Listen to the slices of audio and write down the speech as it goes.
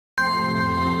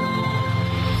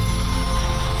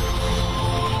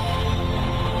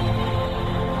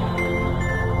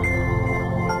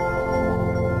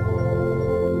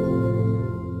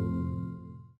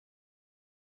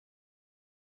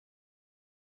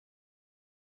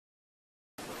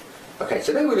Okay,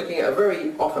 so then we're looking at a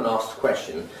very often asked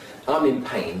question. I'm in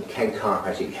pain, can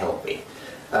chiropractic help me?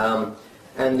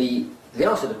 And the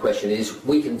answer to the question is,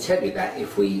 we can tell you that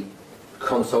if we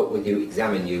consult with you,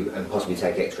 examine you, and possibly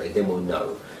take x-rays, then we'll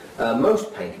know.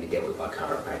 Most pain can be dealt with by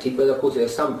chiropractic, but of course there are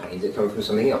some pains that come from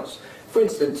something else. For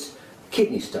instance,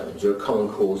 kidney stones are a common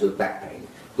cause of back pain.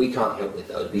 We can't help with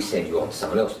those, we send you on to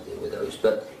someone else to deal with those,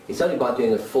 but it's only by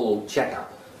doing a full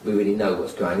checkup we really know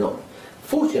what's going on.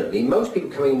 Fortunately, most people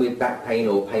coming with back pain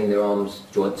or pain in their arms,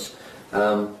 joints,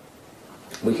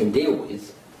 we can deal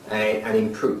with and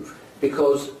improve,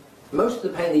 because most of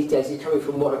the pain these days is coming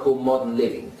from what I call modern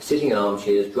living, sitting in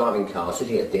armchairs, driving cars,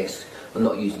 sitting at desks and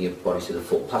not using your body to the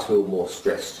full. Plus we're all more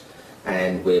stressed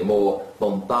and we're more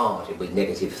bombarded with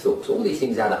negative thoughts. All these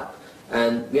things add up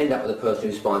and we end up with a person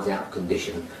who spines out of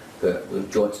condition,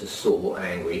 with joints are sore and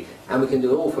angry, and we can do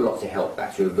an awful lot to help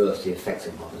that, to reverse the effects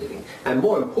of modern living, and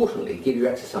more importantly give you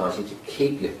exercises to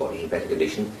keep your body in better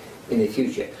condition in the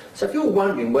future. So if you're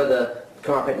wondering whether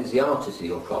chiropractic is the answer to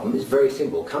your problem, it's very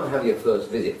simple. Come and have your first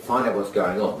visit, find out what's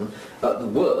going on. At the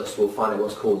worst, we'll find out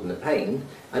what's causing the pain,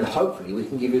 and hopefully we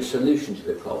can give you a solution to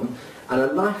the problem. And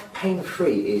a life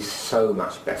pain-free is so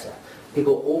much better.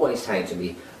 People always saying to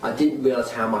me, I didn't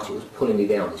realise how much it was pulling me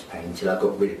down, this pain, until I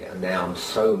got rid of it, and now I'm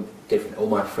so different. All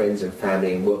my friends and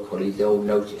family and work colleagues, they all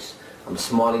notice. I'm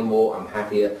smiling more, I'm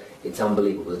happier, it's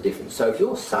unbelievable the difference. So if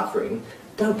you're suffering,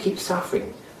 don't keep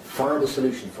suffering. Find a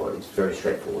solution for it. It's very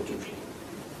straightforward usually.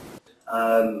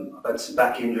 I've had some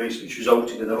back injuries which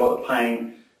resulted in a lot of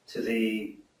pain to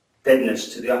the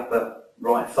deadness to the upper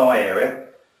right thigh area,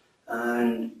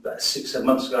 and about 6-7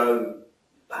 months ago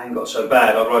pain got so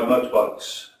bad I rode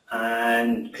motorbikes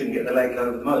and couldn't get the leg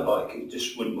over the motorbike, it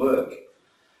just wouldn't work,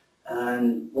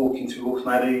 and walking through Loughton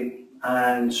Chiropractor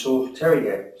and saw Terry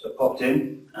again, so I popped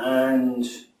in, and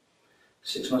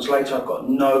 6 months later I've got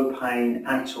no pain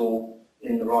at all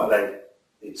in the right leg.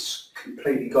 It's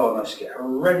completely gone. I used to get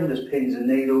horrendous pins and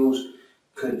needles,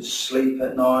 couldn't sleep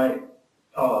at night,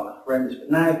 horrendous,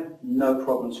 but now no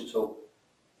problems at all.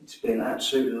 It's been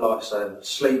absolutely lifesaver.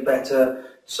 Sleep better,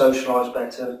 socialise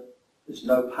better, there's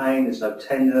no pain, there's no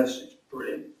tenderness, it's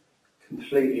brilliant.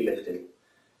 Completely lifted.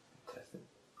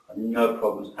 No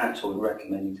problems at all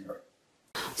recommending Terry.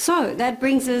 So that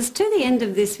brings us to the end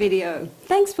of this video.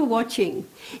 Thanks for watching.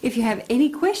 If you have any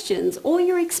questions or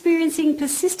you're experiencing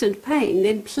persistent pain,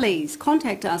 then please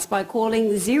contact us by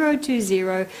calling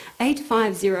 020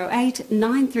 8508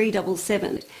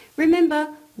 9377. Remember,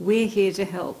 we're here to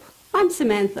help. I'm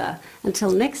Samantha.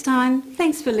 Until next time,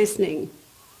 thanks for listening.